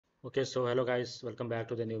Okay, so hello guys, welcome back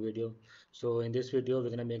to the new video. So in this video,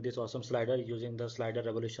 we're gonna make this awesome slider using the Slider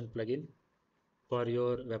Revolution plugin for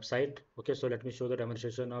your website. Okay, so let me show the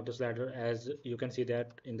demonstration of the slider. As you can see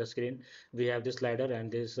that in the screen, we have this slider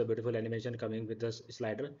and this beautiful animation coming with this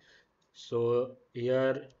slider. So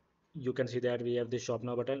here you can see that we have this shop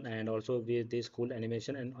now button and also with this cool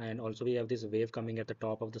animation and also we have this wave coming at the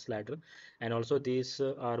top of the slider and also these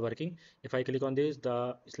are working. If I click on this,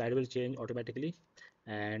 the slider will change automatically.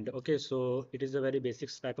 And okay, so it is a very basic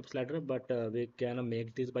type of slider, but we can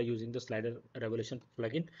make this by using the Slider Revolution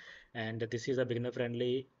plugin. And this is a beginner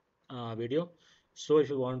friendly video. So if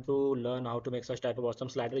you want to learn how to make such type of awesome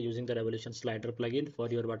slider using the Revolution Slider plugin for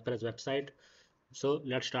your WordPress website, so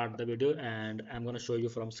let's start the video and I'm going to show you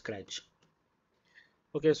from scratch.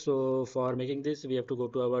 Okay, so for making this, we have to go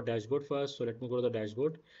to our dashboard first. So let me go to the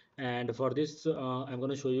dashboard. And for this, I'm going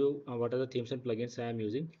to show you what are the themes and plugins I am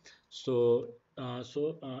using.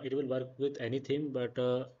 It will work with any theme, but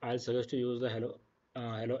I'll suggest to use the Hello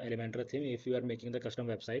Elementor theme if you are making the custom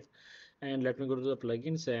website. And let me go to the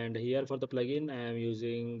plugins. And here for the plugin, I am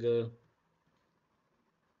using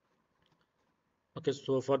Okay,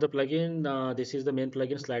 so for the plugin, this is the main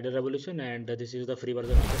plugin Slider Revolution, and this is the free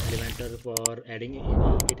version of the Elementor for adding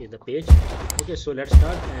it in the page. Okay, so let's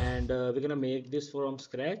start, and we're gonna make this from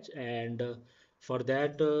scratch. And for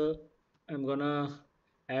that, I'm gonna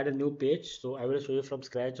add a new page. So I will show you from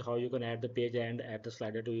scratch how you can add the page and add the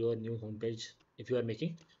slider to your new home page if you are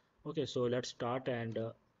making. Okay, so let's start and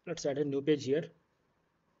let's add a new page here.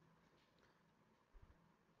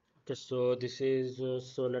 Okay, so this is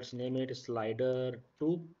so let's name it slider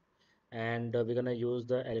 2 and we're gonna use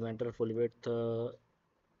the Elementor full width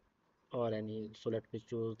or any. So let me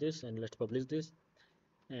choose this and let's publish this.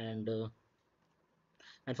 And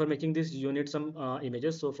for making this you need some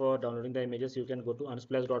images. So for downloading the images you can go to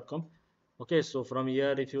unsplash.com. Okay, so from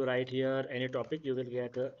here if you write here any topic you will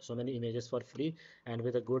get so many images for free and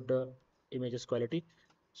with a good images quality.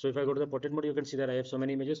 So if I go to the portrait mode, you can see that I have so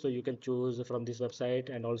many images, so you can choose from this website.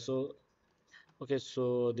 And also okay,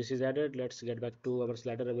 so this is added. Let's get back to our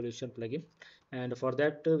Slider Revolution plugin. And for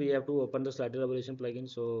that, we have to open the Slider Revolution plugin.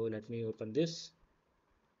 So let me open this.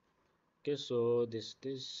 Okay, so this.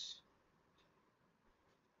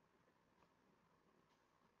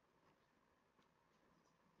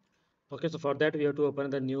 Okay, so for that, we have to open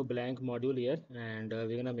the new blank module here. And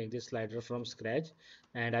we're gonna make this slider from scratch.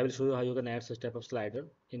 And I will show you how you can add such type of slider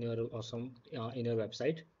in your awesome in your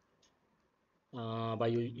website by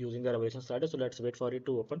using the Revolution slider. So let's wait for it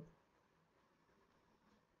to open.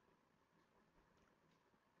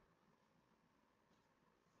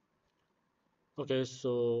 Okay,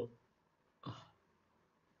 so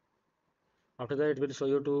after that, it will show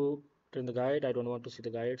you to turn the guide. I don't want to see the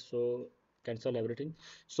guide, so cancel everything.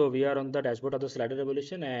 So we are on the dashboard of the Slider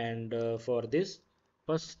Revolution, and for this,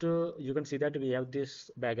 first you can see that we have this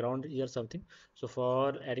background here something. So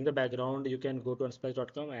for adding the background, you can go to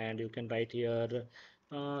unsplash.com and you can write here.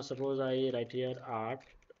 Suppose I write here art.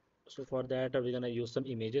 So for that, we're gonna use some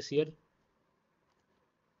images here.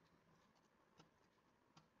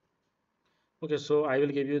 Okay, so I will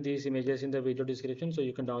give you these images in the video description, so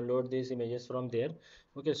you can download these images from there.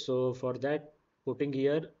 Okay, so for that, putting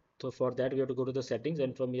here, so for that we have to go to the settings,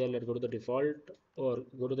 and from here let's go to the default or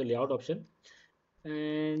go to the layout option.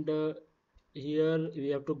 And here we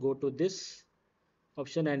have to go to this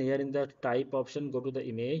option, and here in the type option go to the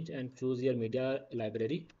image and choose your media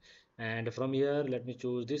library. And from here let me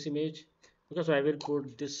choose this image. Okay, so I will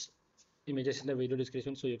put this images in the video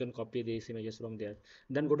description, so you can copy these images from there.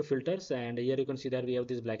 Then go to filters, and here you can see that we have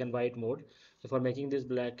this black and white mode. So for making this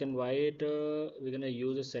black and white, we're gonna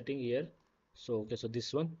use a setting here. So okay, so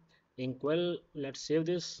this one inkwell, let's save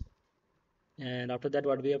this. And after that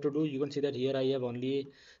what we have to do, you can see that here I have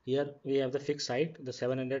only, here we have the fixed height, the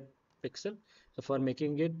 700 pixel. So for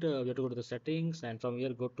making it, we have to go to the settings, and from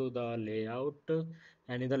here go to the layout.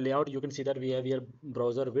 And in the layout you can see that we have here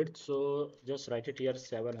browser width, so just write it here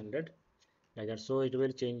 700 like that, so it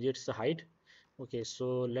will change its height. Okay,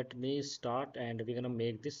 so let me start, and we're gonna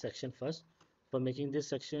make this section first. For making this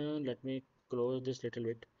section, let me close this little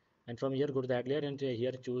bit, and from here go to that layer, and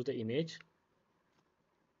here choose the image.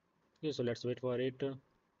 Okay, so let's wait for it.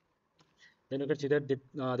 Then you can see that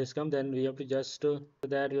this come, then we have to just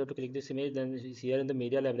that we have to click this image, then here in the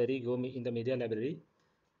media library, go in the media library.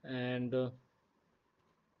 And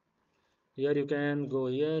here you can go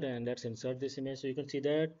here and let's insert this image. So you can see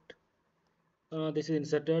that this is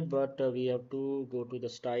inserted, but we have to go to the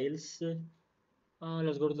styles.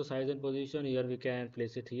 Let's go to the size and position. Here we can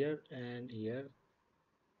place it here and here.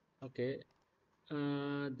 Okay,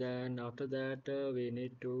 then after that we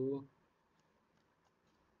need to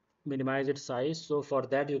minimize its size. So for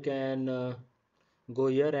that you can go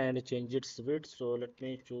here and change its width. So let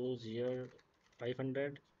me choose here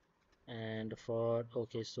 500, and for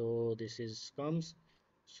okay, so this is comes.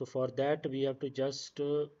 So for that we have to just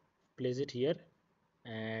place it here,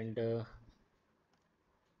 and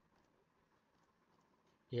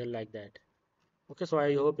here like that. Okay, so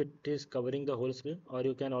I hope it is covering the whole screen, or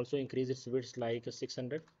you can also increase its width like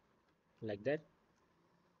 600, like that.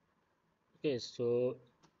 Okay, so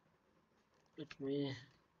let me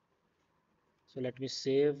let me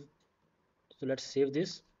save. So let's save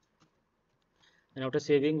this, and after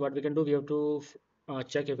saving, what we can do, we have to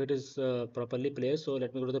check if it is properly placed. So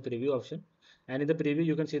let me go to the preview option, and in the preview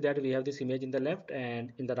you can see that we have this image in the left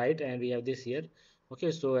and in the right, and we have this here.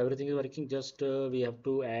 Okay, so everything is working. Just we have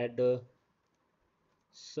to add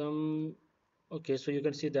some. Okay, so you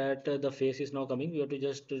can see that the face is now coming. We have to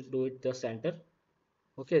just do it the center.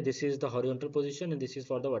 Okay, this is the horizontal position, and this is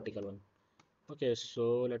for the vertical one. Okay,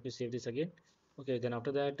 so let me save this again. Okay, then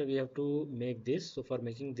after that we have to make this. So for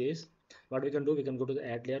making this, what we can do, we can go to the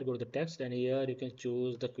add layer, go to the text, and here you can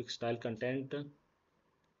choose the quick style content,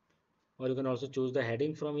 or you can also choose the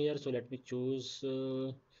heading from here. So let me choose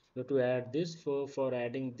we have to add this. For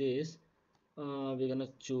adding this, we're gonna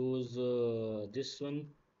choose this one.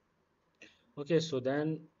 Okay, so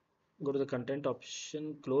then go to the content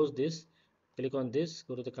option, close this, click on this,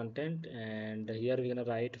 go to the content, and here we're gonna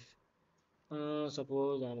write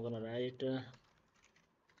suppose I'm gonna write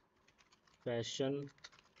fashion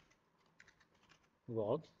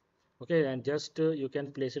walk. Okay, and just you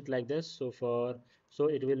can place it like this. So for so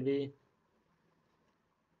it will be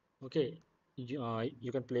okay.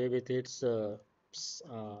 You can play with its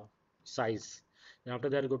size. And after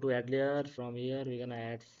that, go to add layer. From here we're gonna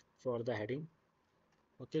add for the heading.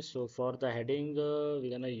 Okay, so for the heading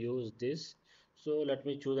we're gonna use this. So let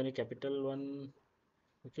me choose any capital one.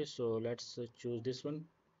 Okay, so let's choose this one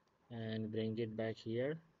and bring it back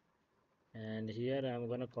here. And here I'm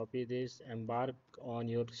gonna copy this, embark on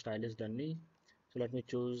your stylish journey. So let me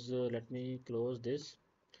choose, let me close this,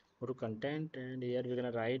 go to content, and here we're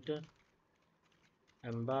gonna write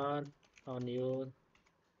embark on your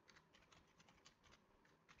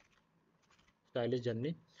stylish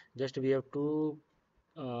journey. Just we have to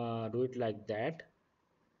do it like that.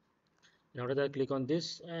 In order that, click on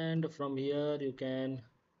this, and from here you can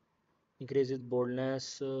increase its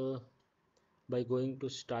boldness by going to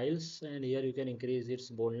styles, and here you can increase its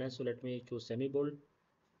boldness. So let me choose semi bold,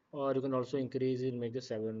 or you can also increase it, make the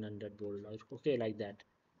 700 bold. Okay, like that.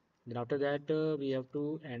 Then after that we have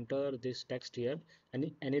to enter this text here,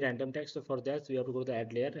 any random text. So for that we have to go to the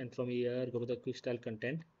add layer, and from here go to the quick style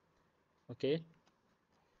content. Okay,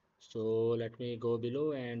 so let me go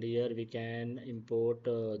below, and here we can import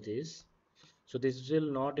this. So this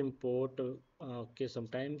will not import okay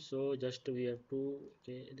sometimes, so just we have to,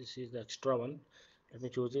 okay, this is the extra one. Let me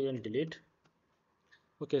choose it and delete.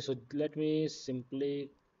 Okay, so let me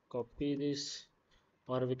simply copy this,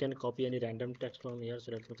 or we can copy any random text from here.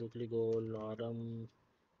 So let me quickly go lorem,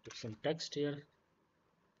 put some text here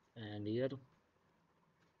and here,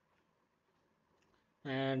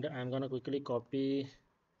 and I'm gonna quickly copy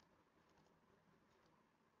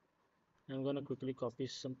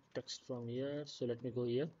some text from here. So let me go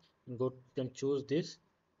here and go, then choose this,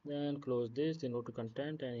 then close this, then go to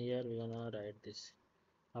content, and here we're gonna write this.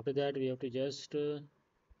 After that we have to just uh,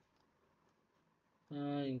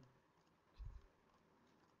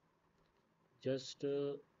 just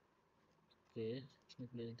okay, let me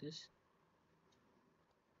play this.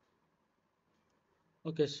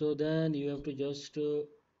 Okay, so then you have to just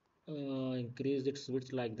increase its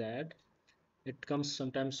width like that. It comes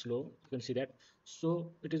sometimes slow, you can see that.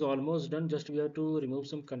 So it is almost done, just we have to remove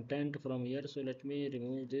some content from here. So let me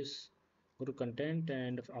remove this, go to content,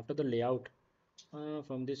 and after the layout,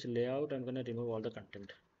 from this layout I'm gonna remove all the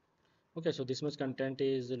content. Okay, so this much content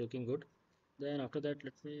is looking good. Then after that,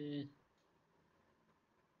 let me,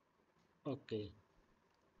 okay,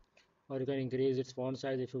 or you can increase its font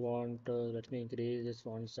size if you want. Let me increase its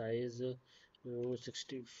font size to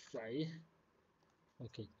 65.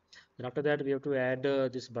 Okay, then after that we have to add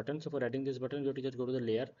this button. So for adding this button, you have to just go to the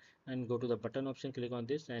layer and go to the button option, click on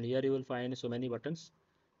this, and here you will find so many buttons.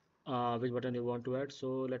 Which button you want to add?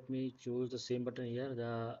 So let me choose the same button here,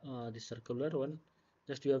 the circular one.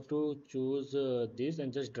 Just you have to choose this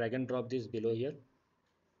and just drag and drop this below here,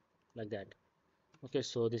 like that. Okay,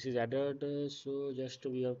 so this is added. So just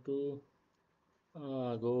we have to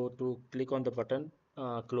go to click on the button,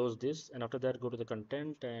 close this, and after that go to the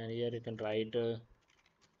content, and here you can write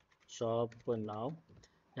shop now.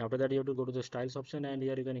 And after that you have to go to the styles option, and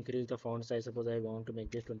here you can increase the font size. Suppose I want to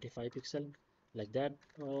make this 25 pixel, like that,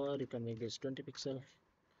 or you can make this 20 pixel.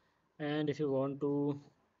 And if you want to,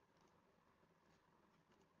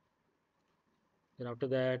 then after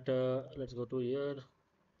that, let's go to here.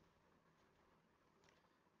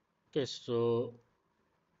 Okay, so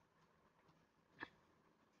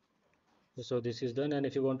this is done, and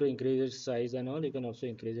if you want to increase its size and all, you can also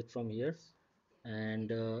increase it from here. And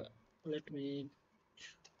let me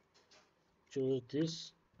choose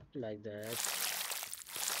this like that.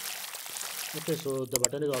 Okay, so the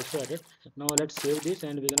button is also added. Now let's save this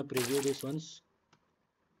and we're gonna preview this once.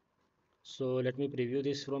 So let me preview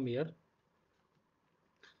this from here,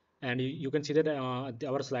 and you can see that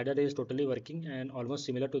our slider is totally working and almost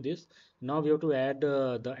similar to this. Now we have to add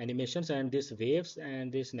the animations and these waves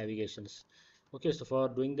and these navigations. Okay, so for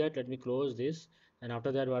doing that, let me close this, and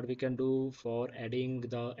after that, what we can do for adding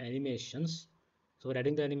the animations. So for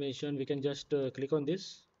adding the animation, we can just click on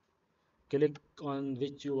this, click on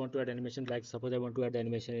which you want to add animation. Like suppose I want to add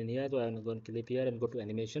animation in here, so I'm going to click here and go to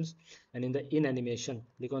animations, and in the in animation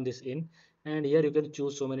click on this in, and here you can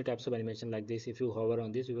choose so many types of animation like this. If you hover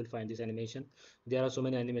on this, you will find this animation. There are so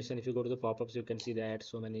many animation. If you go to the pop-ups, you can see that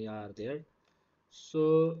so many are there.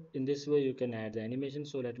 So in this way you can add the animation.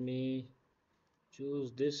 So let me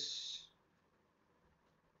choose this.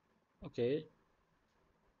 Okay,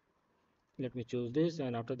 let me choose this,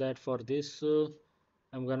 and after that, for this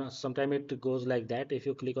I'm gonna, sometime it goes like that. If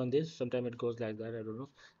you click on this, sometime it goes like that, I don't know.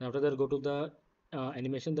 And after that, go to the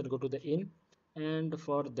animation, then go to the in, and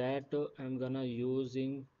for that I'm gonna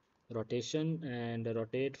using rotation and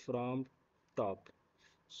rotate from top.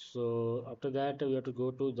 So after that we have to go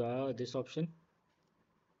to the this option.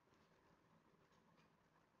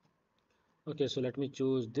 Okay, so let me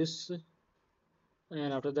choose this,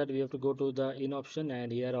 and after that we have to go to the in option,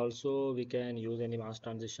 and here also we can use any mass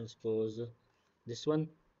transition. Suppose this one,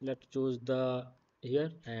 let's choose the here.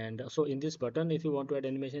 And so in this button, if you want to add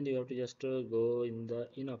animation, you have to just go in the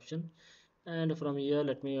in option, and from here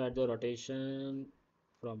let me add the rotation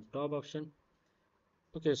from top option.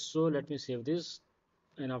 Okay, so let me save this,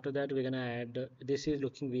 and after that we're gonna add this is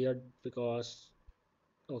looking weird because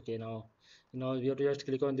okay, now we have to just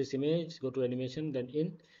click on this image, go to animation, then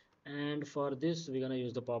in, and for this we're gonna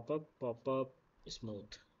use the pop-up smooth.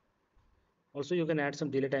 Also you can add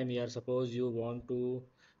some delay time here. Suppose you want to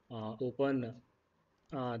open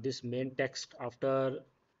this main text after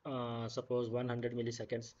suppose 100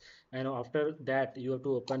 milliseconds, and after that you have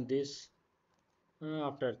to open this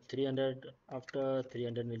after 300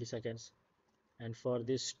 milliseconds, and for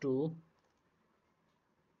this too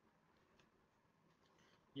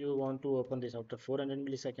you want to open this after 400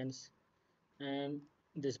 milliseconds, and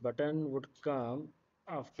this button would come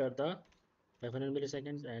after the 500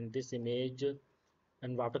 milliseconds, and this image,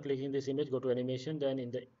 and after clicking this image, go to animation, then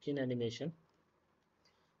in the in animation,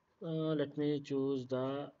 let me choose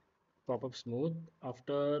the pop-up smooth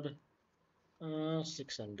after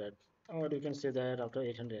 600, or you can say that after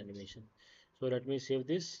 800 animation. So let me save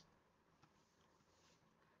this.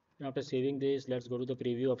 After saving this, let's go to the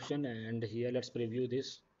preview option, and here let's preview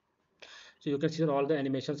this. So you can see that all the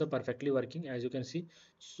animations are perfectly working, as you can see.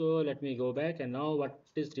 So let me go back, and now what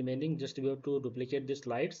is remaining, just we have to duplicate these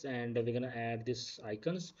slides, and we're gonna add these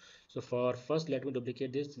icons. So for first, let me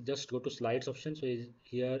duplicate this. Just go to slides option, so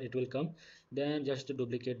here it will come. Then just to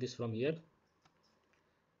duplicate this from here,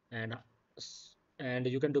 and and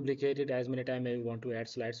you can duplicate it as many times you want to add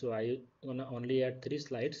slides. So I gonna only add 3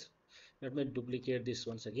 slides. Let me duplicate this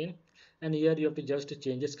once again, and here you have to just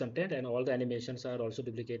change this content, and all the animations are also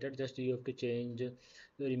duplicated. Just you have to change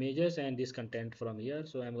your images and this content from here.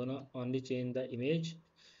 So I'm gonna only change the image.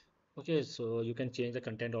 Okay, so you can change the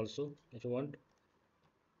content also if you want.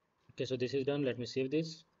 Okay, so this is done. Let me save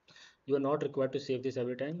this. You are not required to save this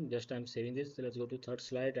every time, just I'm saving this. So let's go to third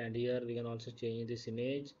slide, and here we can also change this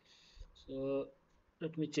image. So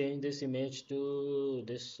let me change this image to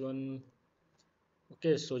this one.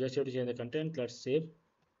 Okay, so just have to change the content. Let's save,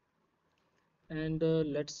 and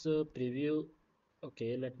let's preview.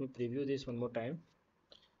 Okay, let me preview this one more time,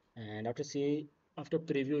 and after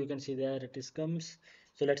preview you can see that it is comes.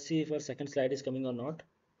 So let's see if our second slide is coming or not.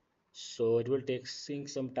 So it will take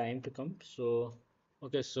some time to come. So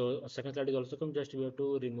okay, so second slide is also come. Just we have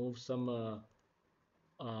to remove some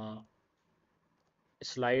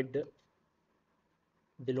slide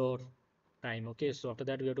below time. Okay, so after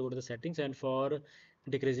that we have to go to the settings, and for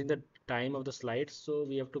decreasing the time of the slides, so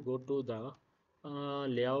we have to go to the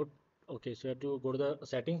layout. Okay, so you have to go to the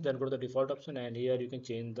settings, then go to the default option, and here you can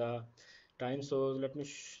change the time. So let me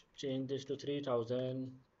change this to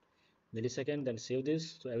 3000 millisecond, then save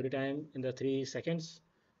this. So every time in the 3 seconds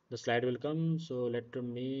the slide will come. So let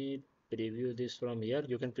me preview this from here.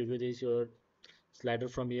 You can preview this your slider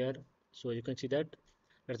from here. So you can see that.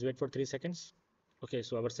 Let's wait for 3 seconds. Okay,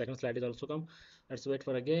 so our second slide is also come. Let's wait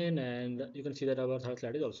for again, and you can see that our third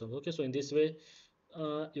slide is also okay. So in this way,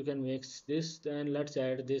 you can mix this. Then let's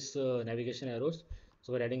add this navigation arrows.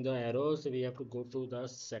 So we're adding the arrows. We have to go to the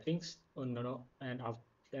settings. Oh, no, no, and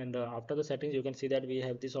after the settings, you can see that we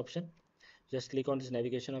have this option. Just click on this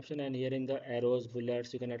navigation option, and here in the arrows,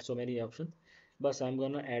 bullets, you can add so many options. But I'm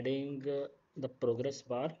gonna adding the progress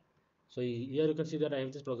bar. So here you can see that I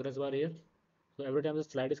have this progress bar here. So every time the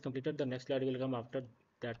slide is completed, the next slide will come after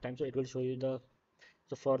that time. So it will show you the.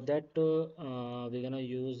 So for that, we're gonna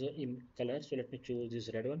use in color. So let me choose this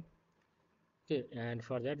red one. Okay, and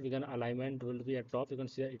for that, we're gonna alignment will be at top. You can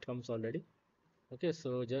see that it comes already. Okay,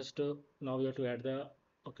 so just now we have to add the.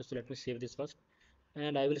 Okay, so let me save this first,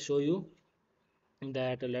 and I will show you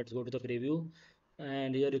that. Let's go to the preview,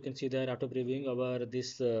 and here you can see that after previewing our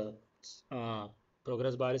this uh,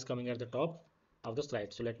 progress bar is coming at the top of the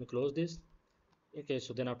slide. So let me close this. Okay,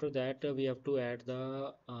 so then after that we have to add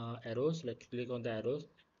the arrows. Let's click on the arrows,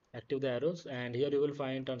 active the arrows, and here you will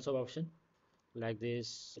find tons of option like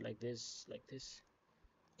this, like this, like this.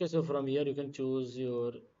 Okay, so from here you can choose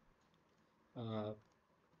your uh,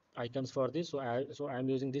 icons for this. So I'm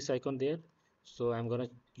using this icon there. So I'm gonna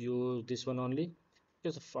use this one only.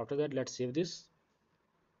 Okay, so after that let's save this.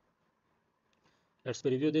 Let's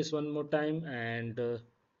preview this one more time, and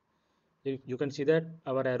you can see that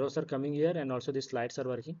our arrows are coming here, and also the slides are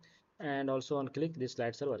working, and also on click the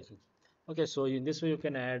slides are working. Okay, so in this way you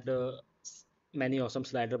can add many awesome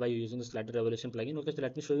slider by using the slider revolution plugin. Okay, so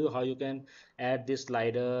let me show you how you can add this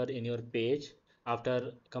slider in your page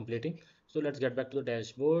after completing. So let's get back to the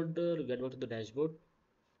dashboard. Get back to the dashboard.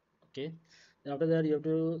 Okay, and after that you have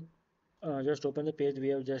to just open the page we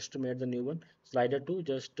have just made the new one, slider 2.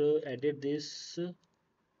 Just edit this.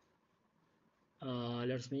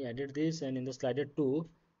 Let me edit this, and in the slider 2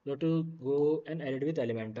 you have to go and edit with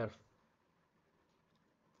Elementor.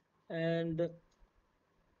 And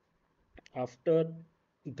after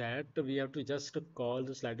that we have to just call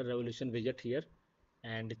the slider revolution widget here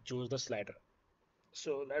and choose the slider.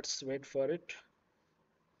 So let's wait for it.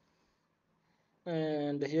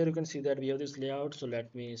 And here you can see that we have this layout. So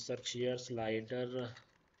let me search here slider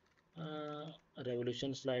uh,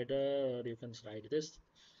 revolution slider, or you can slide this.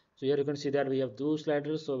 So here you can see that we have two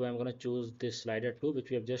sliders. So I'm going to choose this slider 2 which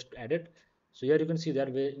we have just added. So here you can see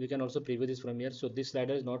that we can also preview this from here. So this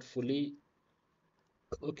slider is not fully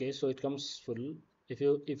okay, so it comes full. If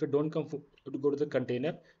you don't come full, go to the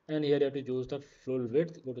container, and here you have to choose the full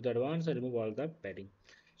width, go to the advanced and remove all the padding.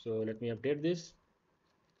 So let me update this,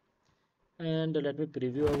 and let me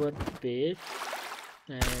preview our page.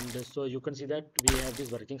 And so you can see that we have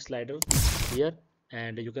this working slider here,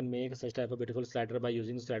 and you can make such type of beautiful slider by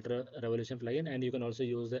using slider revolution plugin. And you can also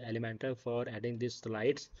use the Elementor for adding these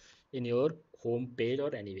slides in your home page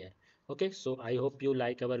or anywhere. Okay, so I hope you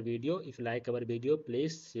like our video. If you like our video,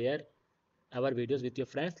 please share our videos with your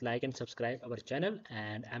friends, like and subscribe our channel,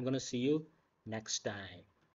 and I'm gonna see you next time.